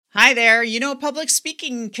Hi there. Public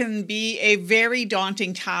speaking can be a very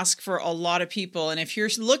daunting task for a lot of people. And if you're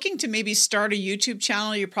looking to maybe start a YouTube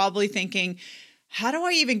channel, you're probably thinking, how do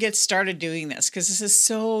I even get started doing this? Because this is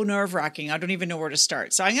so nerve wracking. I don't even know where to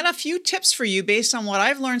start. So I got a few tips for you based on what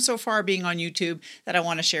I've learned so far being on YouTube that I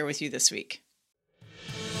want to share with you this week.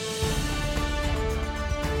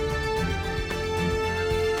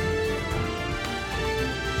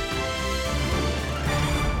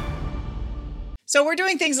 So we're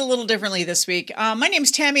doing things a little differently this week. My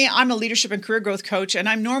name's Tammy. I'm a leadership and career growth coach, and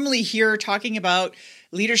I'm normally here talking about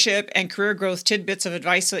leadership and career growth tidbits of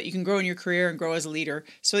advice so that you can grow in your career and grow as a leader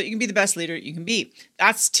so that you can be the best leader you can be.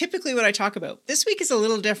 That's typically what I talk about. This week is a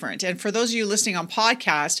little different. And for those of you listening on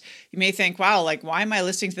podcast, you may think, wow, why am I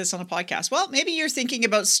listening to this on a podcast? Well, maybe you're thinking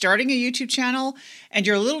about starting a YouTube channel and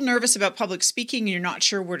you're a little nervous about public speaking and you're not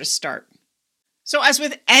sure where to start. So as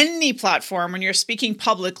with any platform, when you're speaking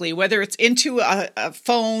publicly, whether it's into a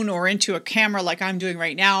phone or into a camera like I'm doing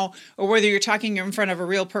right now, or whether you're talking in front of a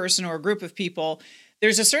real person or a group of people,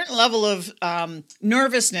 there's a certain level of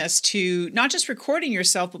nervousness to not just recording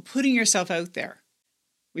yourself, but putting yourself out there.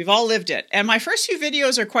 We've all lived it. And my first few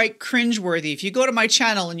videos are quite cringeworthy. If you go to my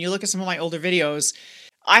channel and you look at some of my older videos,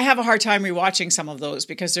 I have a hard time rewatching some of those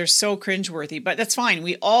because they're so cringeworthy, but that's fine.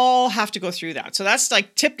 We all have to go through that. So that's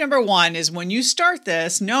tip number one is when you start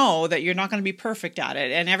this, know that you're not going to be perfect at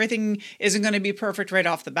it and everything isn't going to be perfect right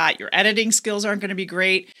off the bat. Your editing skills aren't going to be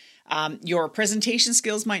great. Your presentation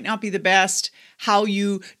skills might not be the best. How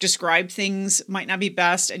you describe things might not be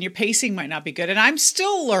best and your pacing might not be good. And I'm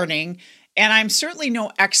still learning. And I'm certainly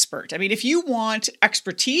no expert. I mean, if you want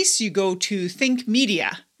expertise, you go to Think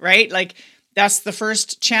Media, right? That's the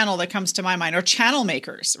first channel that comes to my mind, or Channel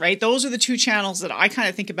Makers, right? Those are the two channels that I kind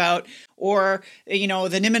of think about, or, the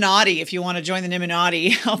Niminati, if you want to join the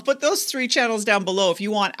Niminati. I'll put those three channels down below if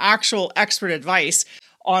you want actual expert advice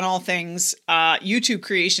on all things YouTube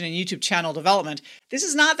creation and YouTube channel development. This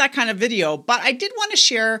is not that kind of video, but I did want to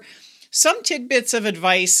share some tidbits of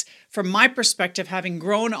advice from my perspective, having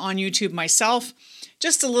grown on YouTube myself,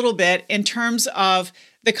 just a little bit in terms of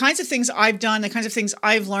the kinds of things I've done, the kinds of things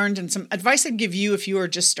I've learned, and some advice I'd give you if you are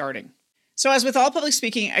just starting. So as with all public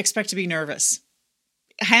speaking, I expect to be nervous.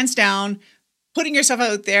 Hands down, putting yourself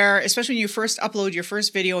out there, especially when you first upload your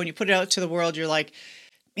first video and you put it out to the world, you're like,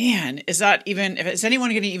 man, is anyone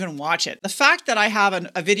going to even watch it? The fact that I have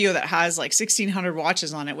a video that has 1,600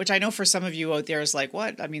 watches on it, which I know for some of you out there is like,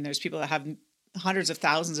 what? I mean, there's people that have hundreds of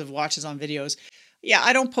thousands of watches on videos. Yeah,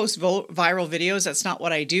 I don't post viral videos. That's not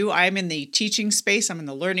what I do. I'm in the teaching space. I'm in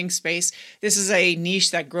the learning space. This is a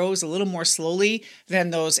niche that grows a little more slowly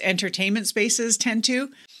than those entertainment spaces tend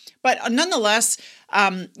to. But nonetheless,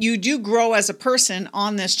 you do grow as a person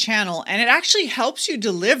on this channel, and it actually helps you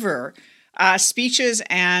deliver speeches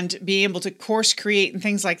and be able to course create and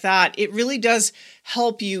things like that. It really does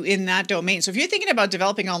help you in that domain. So if you're thinking about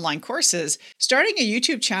developing online courses, starting a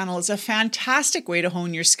YouTube channel is a fantastic way to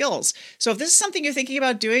hone your skills. So if this is something you're thinking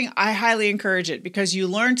about doing, I highly encourage it because you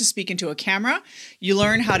learn to speak into a camera, you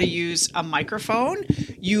learn how to use a microphone,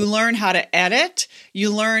 you learn how to edit,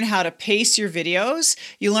 you learn how to pace your videos,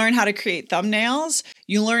 you learn how to create thumbnails,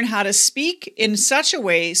 you learn how to speak in such a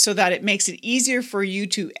way so that it makes it easier for you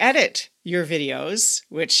to edit your videos,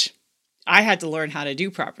 which I had to learn how to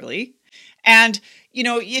do properly. And,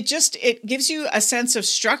 it gives you a sense of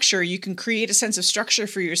structure. You can create a sense of structure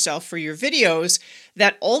for yourself for your videos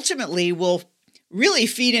that ultimately will really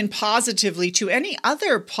feed in positively to any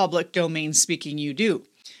other public domain speaking you do.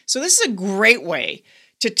 So this is a great way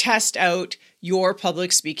to test out your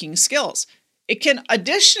public speaking skills. It can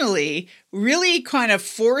additionally really kind of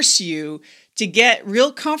force you to get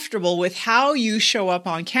real comfortable with how you show up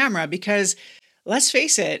on camera because let's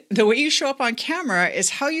face it, the way you show up on camera is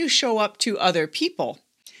how you show up to other people.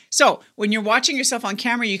 So when you're watching yourself on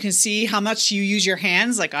camera, you can see how much you use your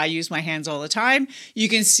hands, like I use my hands all the time. You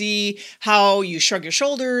can see how you shrug your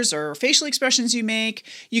shoulders or facial expressions you make.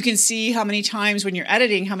 You can see how many times when you're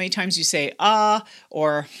editing, how many times you say or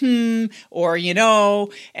or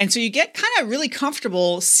And so you get kind of really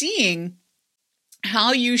comfortable seeing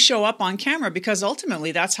how you show up on camera because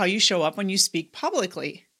ultimately that's how you show up when you speak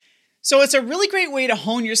publicly. So it's a really great way to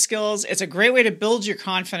hone your skills. It's a great way to build your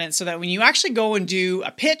confidence so that when you actually go and do a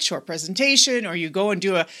pitch or presentation, or you go and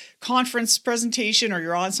do a conference presentation, or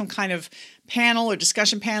you're on some kind of panel or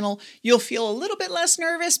discussion panel, you'll feel a little bit less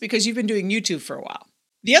nervous because you've been doing YouTube for a while.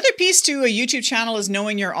 The other piece to a YouTube channel is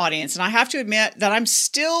knowing your audience. And I have to admit that I'm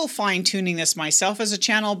still fine-tuning this myself as a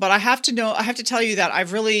channel, but I have to tell you that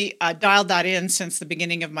I've really dialed that in since the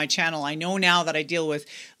beginning of my channel. I know now that I deal with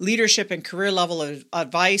leadership and career level of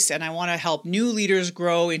advice, and I want to help new leaders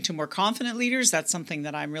grow into more confident leaders. That's something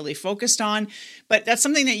that I'm really focused on. But that's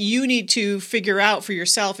something that you need to figure out for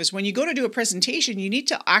yourself is when you go to do a presentation, you need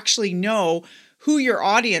to actually know who your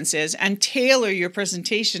audience is and tailor your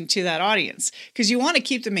presentation to that audience because you want to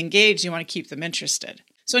keep them engaged, you want to keep them interested.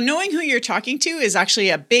 So knowing who you're talking to is actually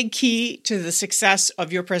a big key to the success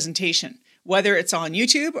of your presentation, whether it's on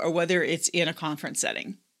YouTube or whether it's in a conference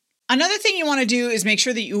setting. Another thing you want to do is make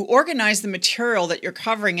sure that you organize the material that you're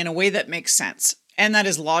covering in a way that makes sense and that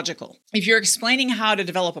is logical. If you're explaining how to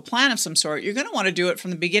develop a plan of some sort, you're going to want to do it from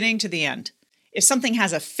the beginning to the end. If something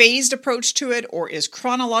has a phased approach to it or is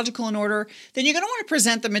chronological in order, then you're going to want to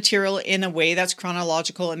present the material in a way that's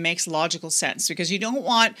chronological and makes logical sense because you don't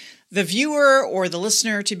want the viewer or the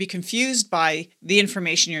listener to be confused by the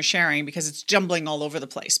information you're sharing because it's jumbling all over the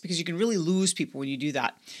place because you can really lose people when you do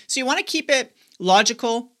that. So you want to keep it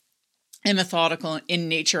logical and methodical in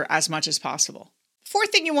nature as much as possible.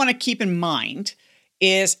 Fourth thing you want to keep in mind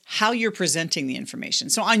is how you're presenting the information.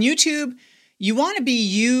 So on YouTube, you want to be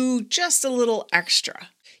you just a little extra.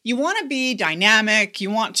 You want to be dynamic.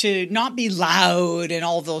 You want to not be loud and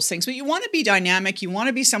all of those things, but you want to be dynamic. You want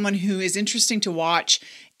to be someone who is interesting to watch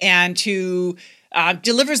and who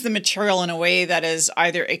delivers the material in a way that is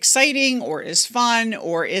either exciting or is fun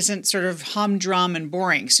or isn't sort of humdrum and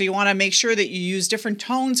boring. So you want to make sure that you use different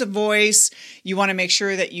tones of voice. You want to make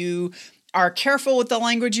sure that you are careful with the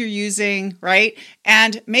language you're using, right?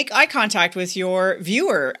 And make eye contact with your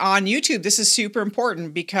viewer on YouTube. This is super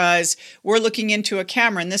important because we're looking into a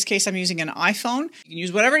camera. In this case, I'm using an iPhone. You can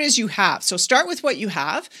use whatever it is you have. So start with what you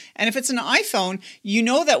have. And if it's an iPhone, you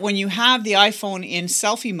know that when you have the iPhone in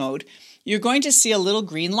selfie mode, you're going to see a little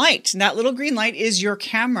green light. And that little green light is your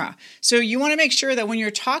camera. So you want to make sure that when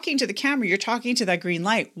you're talking to the camera, you're talking to that green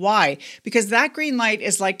light. Why? Because that green light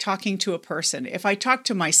is like talking to a person. If I talk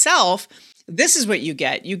to myself, this is what you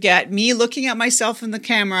get. You get me looking at myself in the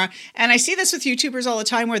camera. And I see this with YouTubers all the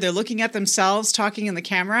time where they're looking at themselves talking in the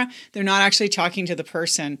camera. They're not actually talking to the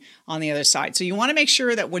person on the other side. So you want to make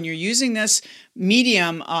sure that when you're using this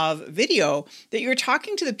medium of video, that you're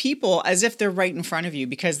talking to the people as if they're right in front of you,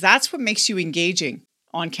 because that's what makes you engaging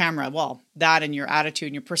on camera. Well, that and your attitude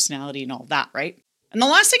and your personality and all that, right? And the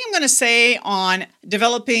last thing I'm going to say on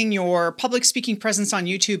developing your public speaking presence on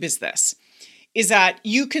YouTube is that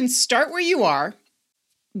you can start where you are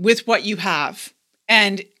with what you have.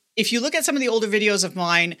 And if you look at some of the older videos of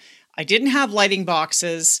mine, I didn't have lighting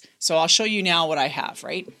boxes. So I'll show you now what I have,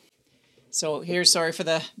 right? So here's, sorry for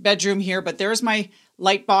the bedroom here, but there's my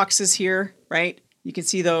light boxes here, right? You can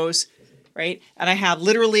see those, right? And I have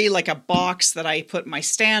literally like a box that I put my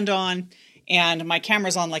stand on, and my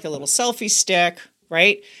camera's on like a little selfie stick,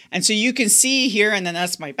 right? And so you can see here, and then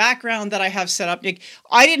that's my background that I have set up.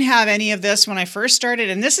 I didn't have any of this when I first started,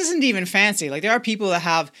 and this isn't even fancy. Like there are people that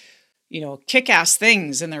have, kick-ass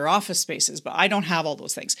things in their office spaces, but I don't have all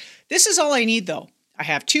those things. This is all I need though. I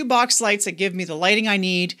have 2 box lights that give me the lighting I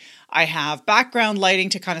need. I have background lighting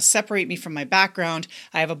to kind of separate me from my background.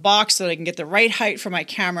 I have a box so that I can get the right height for my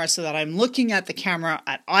camera so that I'm looking at the camera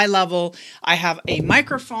at eye level. I have a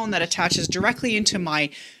microphone that attaches directly into my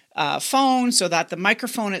phone so that the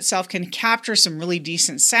microphone itself can capture some really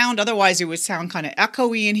decent sound. Otherwise, it would sound kind of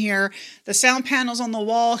echoey in here. The sound panels on the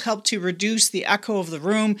wall help to reduce the echo of the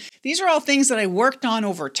room. These are all things that I worked on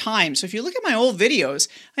over time. So if you look at my old videos,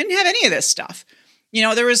 I didn't have any of this stuff.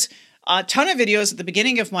 There was a ton of videos at the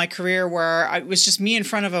beginning of my career where it was just me in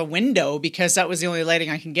front of a window because that was the only lighting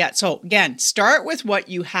I can get. So again, start with what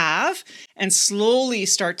you have and slowly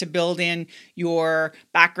start to build in your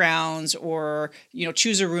backgrounds or,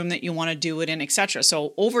 choose a room that you want to do it in, etc.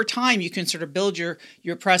 So over time, you can sort of build your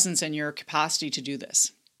presence and your capacity to do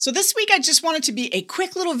this. So this week, I just wanted to be a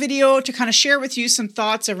quick little video to kind of share with you some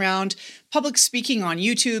thoughts around public speaking on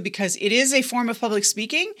YouTube, because it is a form of public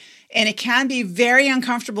speaking and it can be very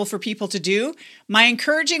uncomfortable for people to do. My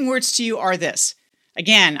encouraging words to you are this.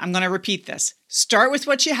 Again, I'm going to repeat this. Start with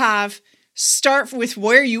what you have, start with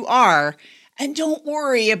where you are, and don't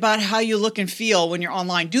worry about how you look and feel when you're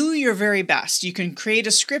online. Do your very best. You can create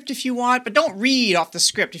a script if you want, but don't read off the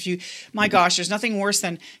script. My gosh, there's nothing worse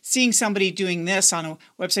than seeing somebody doing this on a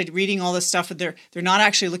website, reading all this stuff, but they're not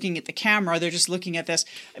actually looking at the camera. They're just looking at this.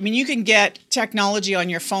 I mean, you can get technology on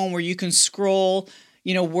your phone where you can scroll,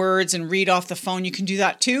 words and read off the phone. You can do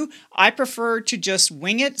that too. I prefer to just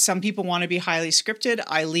wing it. Some people want to be highly scripted.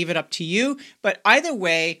 I leave it up to you. But either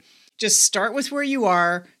way, just start with where you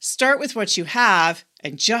are, start with what you have,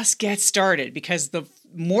 and just get started, because the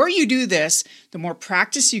more you do this, the more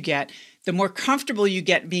practice you get, the more comfortable you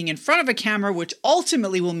get being in front of a camera, which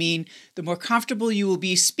ultimately will mean the more comfortable you will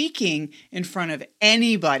be speaking in front of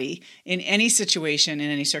anybody in any situation,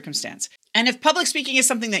 in any circumstance. And if public speaking is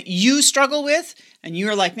something that you struggle with and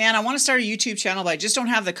you're like, man, I want to start a YouTube channel, but I just don't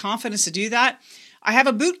have the confidence to do that, I have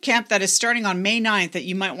a boot camp that is starting on May 9th that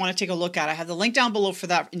you might want to take a look at. I have the link down below for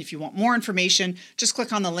that. And if you want more information, just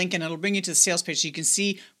click on the link and it'll bring you to the sales page so you can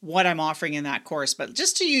see what I'm offering in that course. But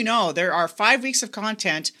just so you know, there are 5 weeks of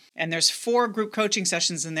content and there's 4 group coaching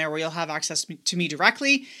sessions in there where you'll have access to me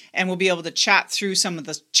directly, and we'll be able to chat through some of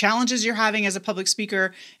the challenges you're having as a public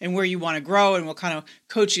speaker and where you want to grow, and we'll kind of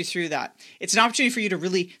coach you through that. It's an opportunity for you to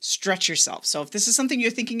really stretch yourself. So if this is something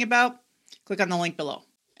you're thinking about, click on the link below.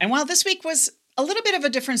 And while this week was a little bit of a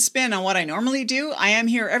different spin on what I normally do, I am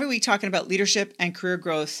here every week talking about leadership and career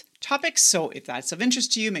growth topics. So if that's of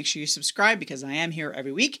interest to you, make sure you subscribe, because I am here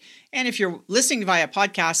every week. And if you're listening via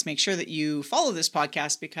podcast, make sure that you follow this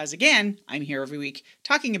podcast, because again, I'm here every week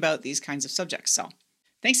talking about these kinds of subjects. So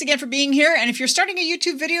thanks again for being here. And if you're starting a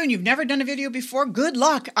YouTube video and you've never done a video before, good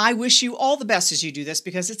luck. I wish you all the best as you do this,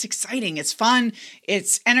 because it's exciting, it's fun,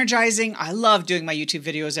 it's energizing. I love doing my YouTube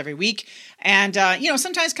videos every week. And,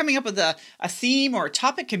 sometimes coming up with a theme or a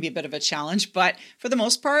topic can be a bit of a challenge, but for the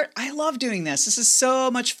most part, I love doing this. This is so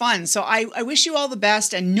much fun. So I wish you all the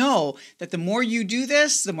best, and know that the more you do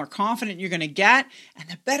this, the more confident you're going to get and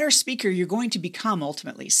the better speaker you're going to become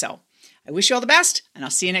ultimately. So I wish you all the best, and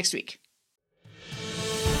I'll see you next week.